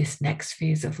into this next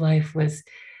phase of life was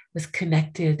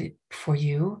connected for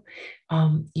you.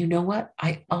 You know what?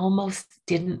 I almost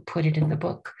didn't put it in the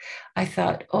book. I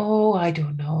thought, oh, I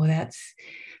don't know. That's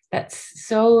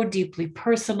so deeply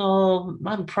personal.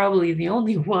 I'm probably the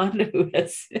only one who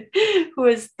has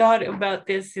thought about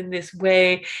this in this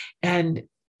way. And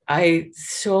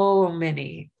so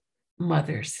many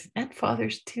mothers and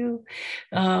fathers too,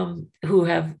 who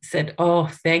have said, "Oh,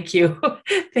 thank you,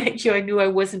 thank you. I knew I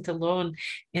wasn't alone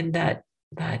in that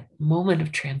moment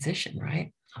of transition."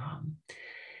 Right?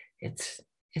 It's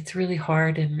really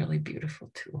hard and really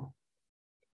beautiful too.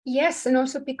 Yes, and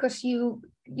also because you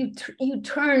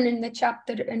turn in the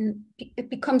chapter and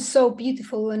it becomes so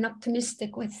beautiful and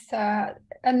optimistic with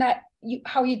and that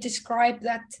how you describe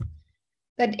that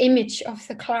image of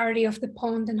the clarity of the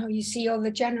pond and how you see all the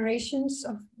generations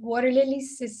of water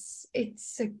lilies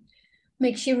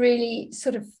makes you really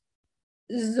sort of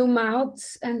zoom out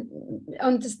and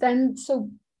understand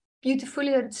so beautifully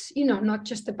that it's not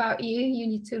just about you. You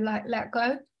need to let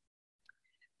go.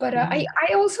 But I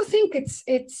also think it's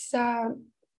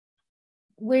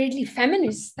weirdly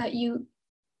feminist that you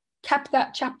kept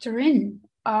that chapter in.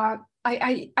 I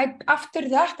after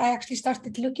that I actually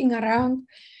started looking around,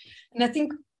 and I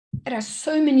think there are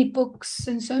so many books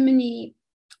and so many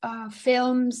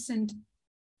films and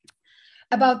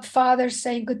about fathers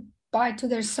saying goodbye to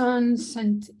their sons,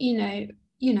 and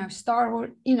Star Wars.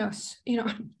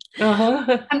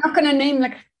 I'm not going to name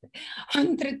like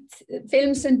 100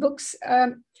 films and books.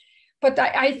 But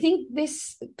I think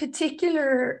this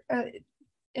particular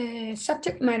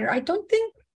subject matter, I don't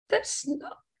think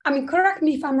correct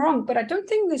me if I'm wrong, but I don't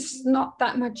think there's not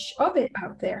that much of it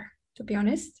out there, to be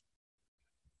honest.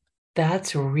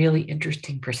 That's a really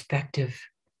interesting perspective.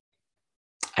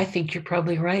 I think you're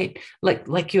probably right.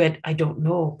 Like you had, I don't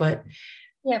know, but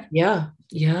yeah.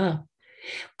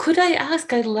 Could I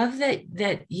ask? I love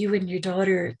that you and your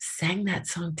daughter sang that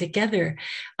song together.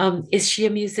 Is she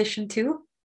a musician too?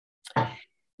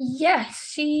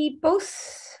 Yes, she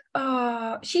both.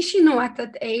 She's at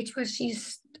that age where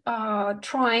she's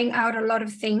trying out a lot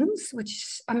of things, which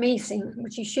is amazing,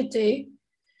 which you should do.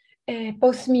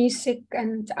 Both music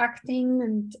and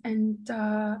acting and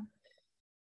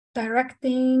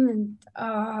directing and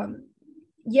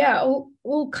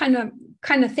all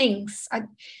kind of things.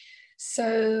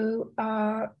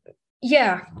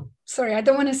 Sorry, I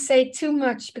don't want to say too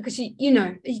much because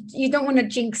you don't want to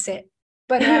jinx it.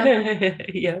 But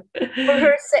yeah,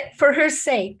 for her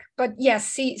sake. But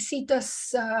yes, she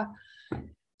does.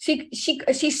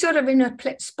 She's sort of in a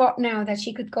spot now that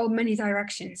she could go many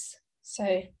directions.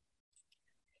 So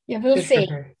yeah, we'll see.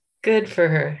 Good for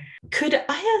her. Could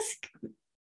I ask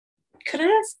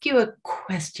you a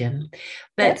question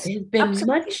that has been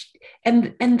absolutely. Much,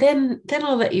 and then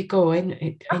I'll let you go.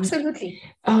 Absolutely.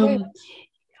 I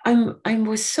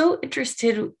was so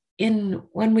interested in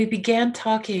when we began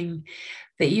talking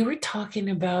that you were talking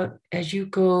about as you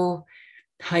go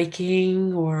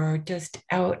hiking or just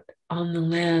out on the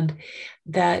land,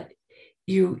 that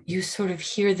you sort of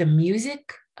hear the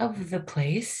music of the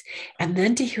place, and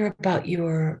then to hear about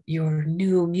your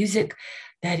new music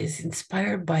that is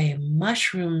inspired by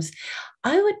mushrooms.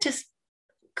 I would just,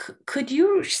 could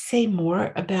you say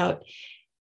more about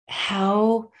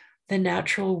how the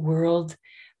natural world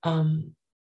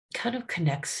kind of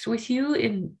connects with you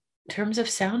in terms of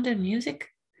sound and music?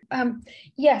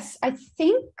 Yes, I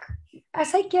think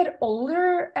as I get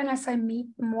older and as I meet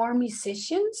more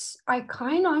musicians, I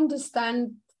kind of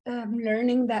understand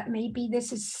learning that maybe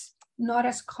this is not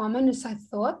as common as I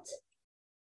thought.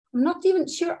 I'm not even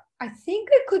sure. I think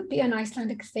it could be an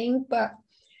Icelandic thing, but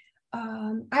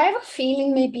I have a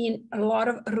feeling maybe in a lot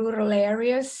of rural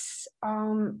areas,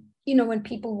 when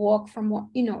people walk from,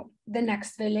 the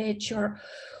next village or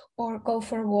go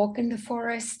for a walk in the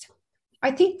forest,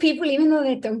 I think people, even though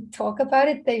they don't talk about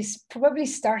it, they probably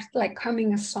start like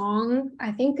humming a song.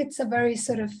 I think it's a very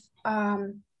sort of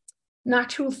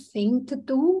natural thing to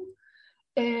do.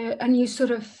 And you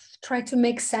sort of try to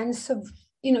make sense of,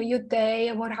 your day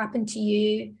and what happened to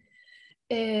you.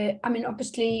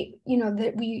 Obviously,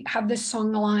 that we have the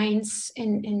song lines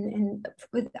in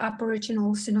with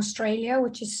Aboriginals in Australia,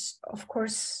 which is, of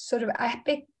course, sort of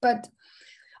epic, but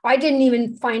I didn't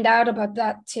even find out about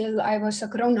that till I was a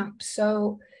grown-up.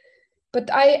 So, but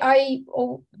there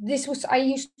was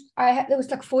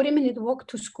like 40-minute walk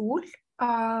to school,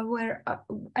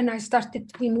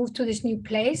 we moved to this new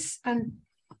place, and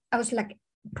I was like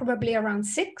probably around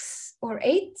 6 or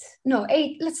 8. No,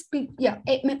 8.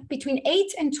 Between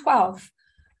 8 and 12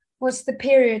 was the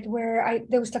period where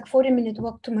there was like 40-minute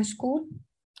walk to my school,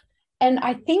 and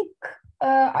I think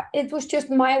it was just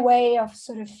my way of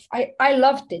sort of, I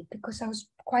loved it because I was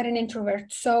quite an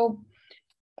introvert. So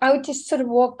I would just sort of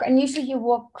walk, and usually you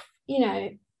walk,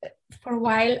 for a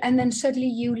while, and then suddenly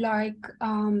you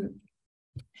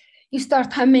you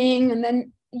start humming, and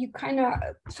then you kind of,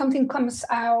 something comes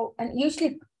out, and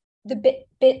usually the bit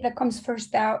that comes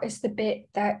first out is the bit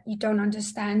that you don't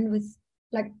understand with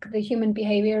like the human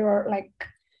behavior or like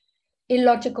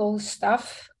illogical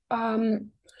stuff.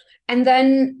 And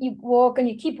then you walk and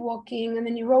you keep walking, and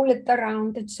then you roll it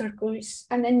around in circles.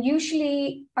 And then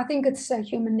usually, I think it's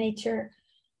human nature,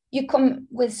 you come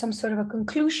with some sort of a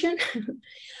conclusion.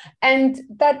 And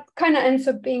that kind of ends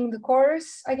up being the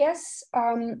chorus, I guess.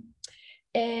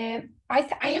 I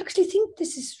actually think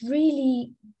this is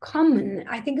really common.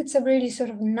 I think it's a really sort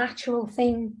of natural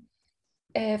thing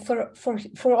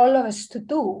for all of us to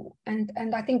do. And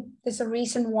I think there's a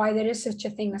reason why there is such a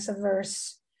thing as a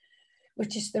verse,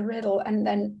 which is the riddle, and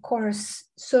then chorus,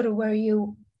 sort of where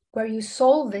you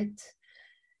solve it.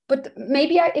 But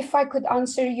maybe if I could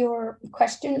answer your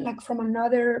question like from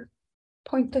another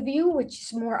point of view, which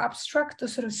is more abstract or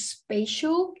sort of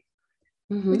spatial,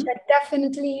 which I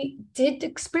definitely did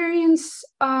experience.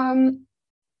 Now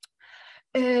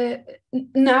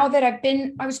that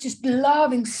I was just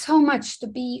loving so much to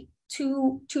be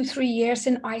 3 years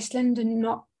in Iceland, and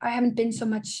I haven't been so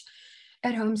much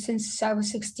at home since I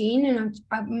was 16, and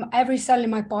every cell in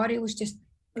my body was just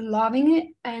loving it,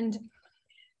 and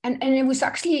it was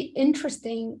actually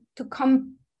interesting to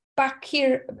come back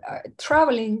here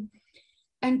traveling,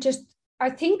 and just I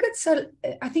think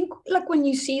like when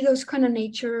you see those kind of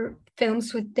nature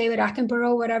films with David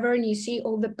Attenborough or whatever, and you see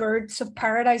all the birds of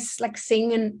paradise like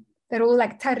sing, and they're all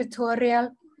like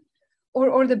territorial,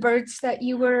 or the birds that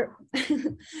you were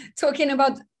talking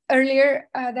about earlier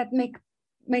that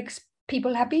makes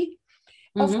people happy.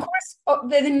 Of course,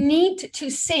 the need to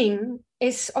sing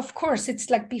is, of course, it's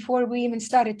like before we even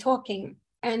started talking,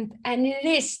 and it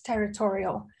is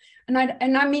territorial,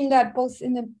 and I mean that both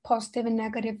in the positive and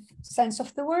negative sense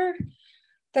of the word.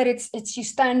 That it's you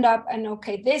stand up and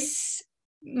okay,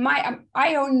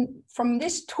 I own from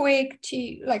this twig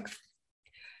to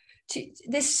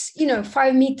this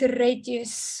 5-meter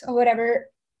radius or whatever.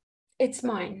 It's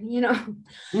mine,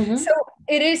 So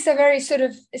it is a very sort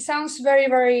of, it sounds very,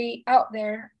 very out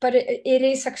there, but it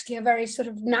is actually a very sort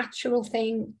of natural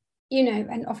thing,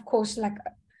 and of course, like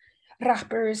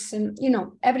rappers and,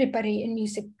 everybody in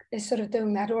music is sort of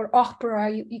doing that, or opera.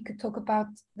 You could talk about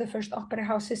the first opera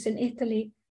houses in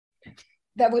Italy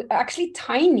that were actually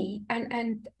tiny.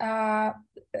 And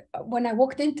when I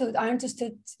walked into it, I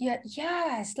understood,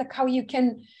 it's like how you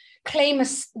can claim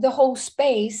the whole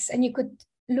space, and you could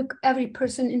look every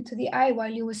person into the eye while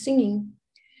you were singing.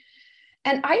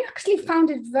 And I actually found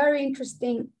it very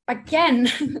interesting,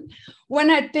 again, when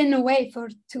I'd been away for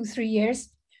 2-3 years,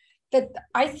 that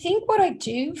I think what I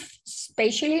do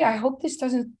spatially, I hope this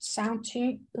doesn't sound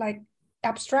too like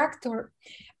abstract, or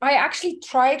I actually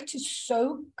try to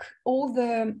soak all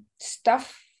the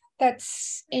stuff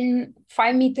that's in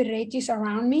 5-meter radius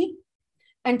around me,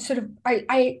 and sort of,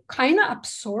 I kind of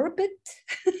absorb it.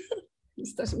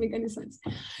 This doesn't make any sense.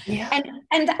 Yeah.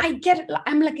 And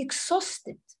I'm like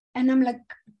exhausted, and I'm like,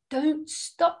 don't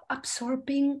stop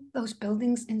absorbing those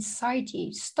buildings inside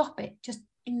you. Stop it. Just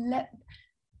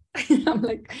I'm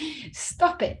like,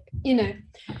 stop it.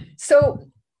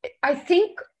 So I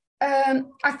think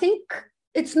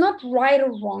it's not right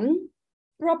or wrong,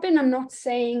 Robin. I'm not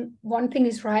saying one thing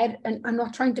is right, and I'm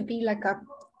not trying to be like a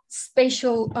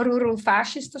spatial rural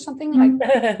fascist or something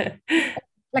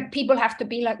like people have to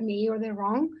be like me or they're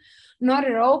wrong. Not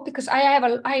at all, because I have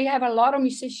a lot of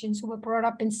musicians who were brought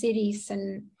up in cities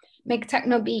and make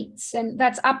techno beats, and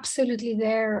that's absolutely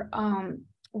their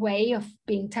way of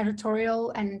being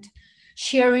territorial and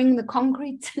sharing the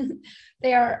concrete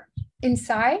they are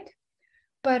inside.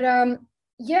 But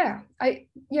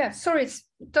sorry,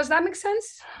 does that make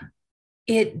sense?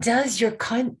 It does.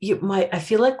 I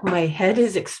feel like my head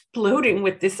is exploding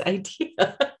with this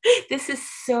idea. This is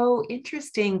so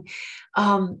interesting.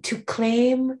 To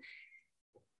claim,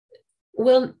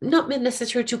 well, not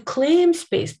necessarily to claim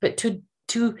space, but to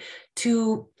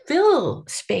fill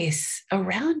space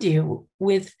around you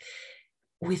with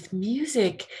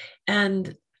music,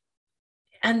 and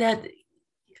that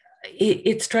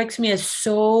it strikes me as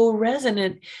so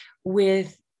resonant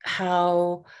with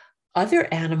how other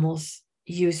animals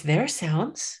use their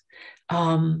sounds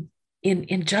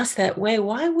in just that way.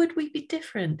 Why would we be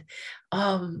different?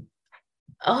 I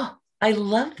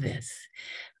love this.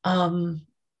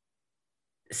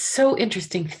 So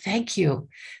interesting. Thank you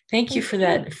for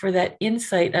that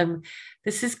insight.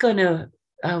 This is going to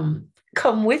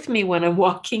come with me when I'm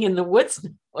walking in the woods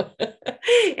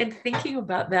and thinking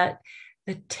about that,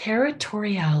 the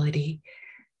territoriality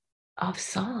of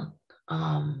song.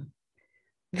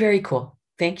 Very cool.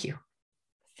 Thank you.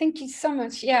 Thank you so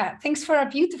much. Yeah, thanks for a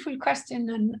beautiful question.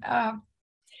 And I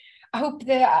hope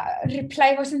the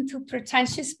reply wasn't too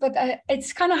pretentious, but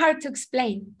it's kind of hard to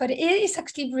explain, but it is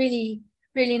actually really,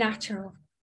 really natural.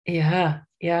 Yeah.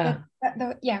 Yeah.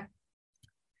 It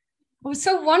was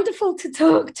so wonderful to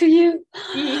talk to you.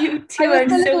 You too. I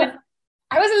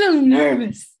was a little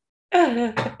nervous.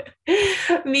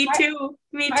 Me too.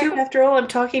 After all, I'm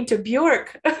talking to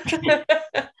Bjork.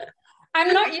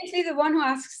 I'm not usually the one who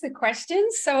asks the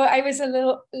questions, so I was a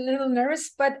little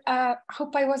nervous, but I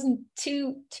hope I wasn't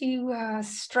too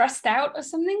stressed out or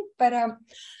something. But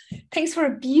thanks for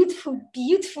a beautiful,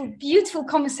 beautiful, beautiful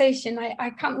conversation. I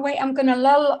can't wait. I'm going to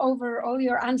lull over all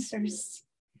your answers.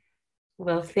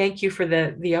 Well, thank you for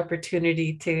the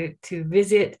opportunity to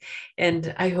visit,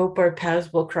 and I hope our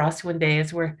paths will cross one day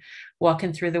as we're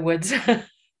walking through the woods.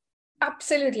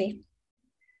 Absolutely.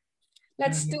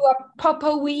 Let's do a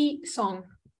Papa Wee song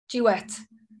duet.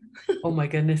 Oh my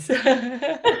goodness.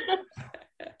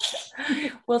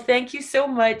 Well, thank you so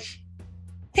much.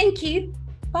 Thank you.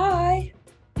 Bye.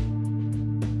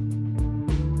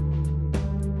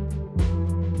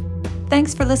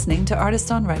 Thanks for listening to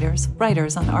Artists on Writers,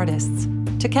 Writers on Artists.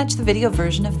 To catch the video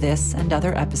version of this and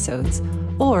other episodes,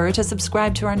 or to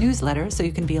subscribe to our newsletter so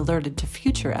you can be alerted to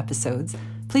future episodes,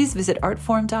 please visit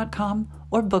artforum.com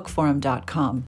or bookforum.com.